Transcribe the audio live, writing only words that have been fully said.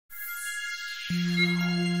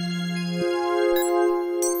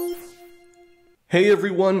Hey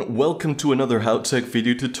everyone, welcome to another Howtech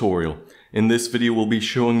video tutorial. In this video we'll be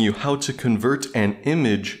showing you how to convert an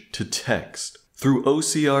image to text. Through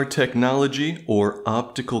OCR technology, or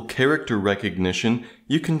Optical Character Recognition,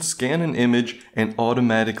 you can scan an image and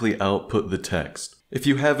automatically output the text. If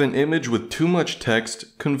you have an image with too much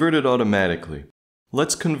text, convert it automatically.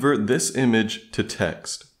 Let's convert this image to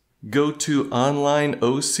text. Go to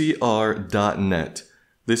onlineocr.net.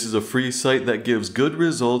 This is a free site that gives good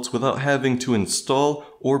results without having to install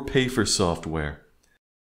or pay for software.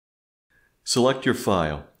 Select your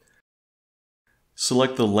file.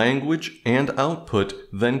 Select the language and output,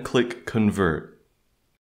 then click Convert.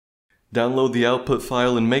 Download the output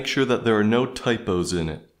file and make sure that there are no typos in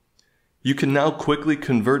it. You can now quickly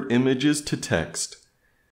convert images to text.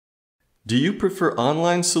 Do you prefer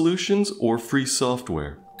online solutions or free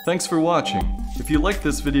software? Thanks for watching. If you liked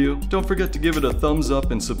this video, don't forget to give it a thumbs up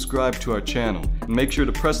and subscribe to our channel. And make sure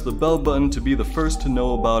to press the bell button to be the first to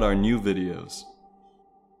know about our new videos.